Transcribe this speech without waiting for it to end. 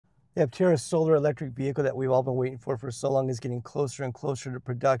The Aptera solar electric vehicle that we've all been waiting for so long is getting closer and closer to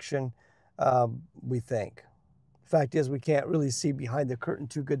production, we think. Fact is, we can't really see behind the curtain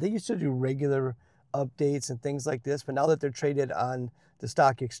too good. They used to do regular updates and things like this, but now that they're traded on the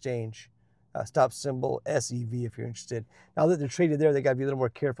stock exchange, stock symbol SEV if you're interested. Now that they're traded there, they got to be a little more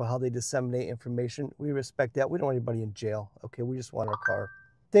careful how they disseminate information. We respect that. We don't want anybody in jail. Okay, we just want our car.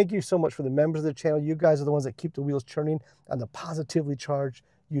 Thank you so much for the members of the channel. You guys are the ones that keep the wheels turning on the Positively Charged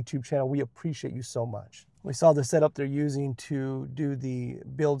YouTube channel. We appreciate you so much. We saw the setup they're using to do the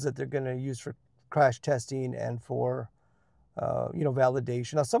builds that they're going to use for crash testing and for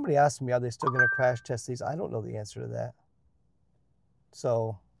validation. Now somebody asked me, are they still going to crash test these? I don't know the answer to that.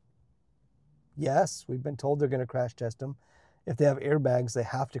 So yes, we've been told they're going to crash test them. If they have airbags, they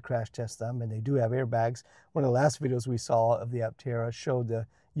have to crash test them, and they do have airbags. One of the last videos we saw of the Aptera showed the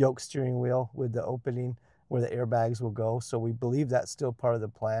yoke steering wheel with the opening where the airbags will go. So we believe that's still part of the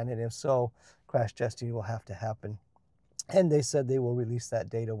plan, and if so, crash testing will have to happen. And they said they will release that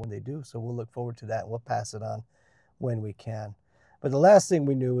data when they do, so we'll look forward to that, and we'll pass it on when we can. But the last thing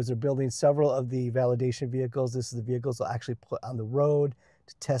we knew was they're building several of the validation vehicles. This is the vehicles they'll actually put on the road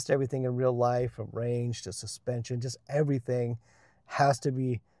to test everything in real life, from range to suspension. Just everything has to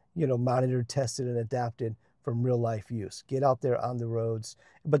be, monitored, tested, and adapted from real life use. Get out there on the roads.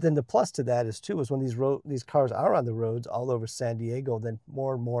 But then the plus to that is when these cars are on the roads all over San Diego, then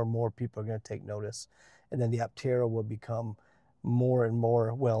more and more people are going to take notice. And then the Aptera will become more and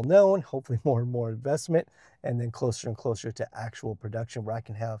more well known, hopefully more and more investment, and then closer and closer to actual production where I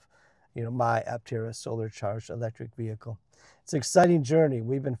can have, my Aptera solar charged electric vehicle. It's an exciting journey.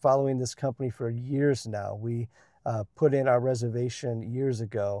 We've been following this company for years now. We put in our reservation years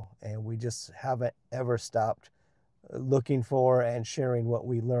ago, and we just haven't ever stopped looking for and sharing what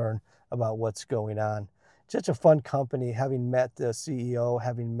we learn about what's going on. Such a fun company, having met the CEO,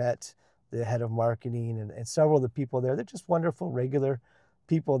 having met the head of marketing and several of the people there. They're just wonderful, regular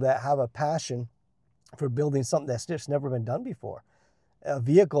people that have a passion for building something that's just never been done before. A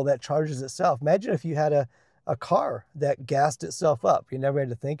vehicle that charges itself. Imagine if you had a car that gassed itself up. You never had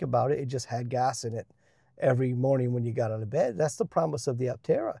to think about it. It just had gas in it every morning when you got out of bed. That's the promise of the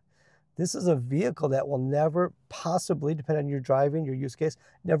Aptera. This is a vehicle that will never possibly, depending on your driving, your use case,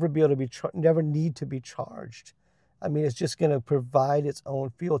 never need to be charged. I mean, it's just going to provide its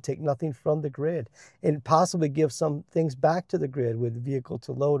own fuel, take nothing from the grid, and possibly give some things back to the grid with vehicle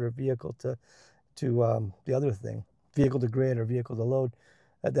to load or vehicle to the other thing, vehicle to grid or vehicle to load.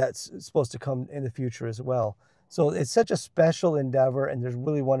 That's supposed to come in the future as well. So it's such a special endeavor, and there's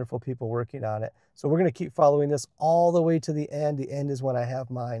really wonderful people working on it. So we're going to keep following this all the way to the end. The end is when I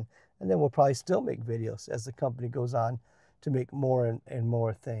have mine, and then we'll probably still make videos as the company goes on to make more and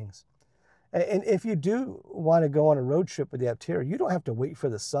more things. And if you do want to go on a road trip with the Aptera, you don't have to wait for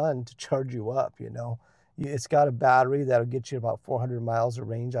the sun to charge you up, It's got a battery that'll get you about 400 miles of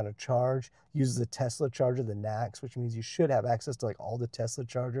range on a charge. Uses the Tesla charger, the NACS, which means you should have access to all the Tesla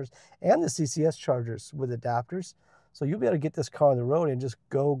chargers and the CCS chargers with adapters. So you'll be able to get this car on the road and just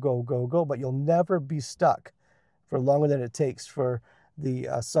go, go, go, go. But you'll never be stuck for longer than it takes for the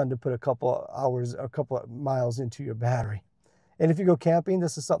sun to put a couple hours, a couple of miles into your battery. And if you go camping,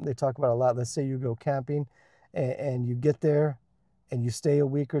 this is something they talk about a lot. Let's say you go camping and you get there and you stay a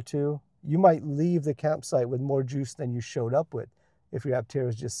week or two. You might leave the campsite with more juice than you showed up with if your Aptera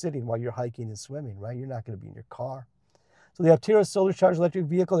is just sitting while you're hiking and swimming, right? You're not going to be in your car. So the Aptera solar charged electric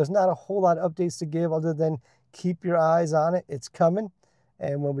vehicle, there's not a whole lot of updates to give other than keep your eyes on it. It's coming.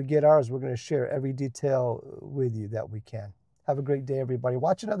 And when we get ours, we're going to share every detail with you that we can. Have a great day, everybody.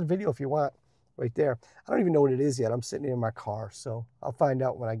 Watch another video if you want. Right there. I don't even know what it is yet. I'm sitting in my car, so I'll find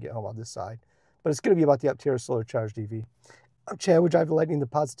out when I get home. I'll decide. But it's going to be about the Aptera Solar Charged EV. I'm Chad. We drive the Lightning, the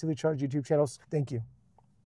Positively Charged YouTube channels. Thank you.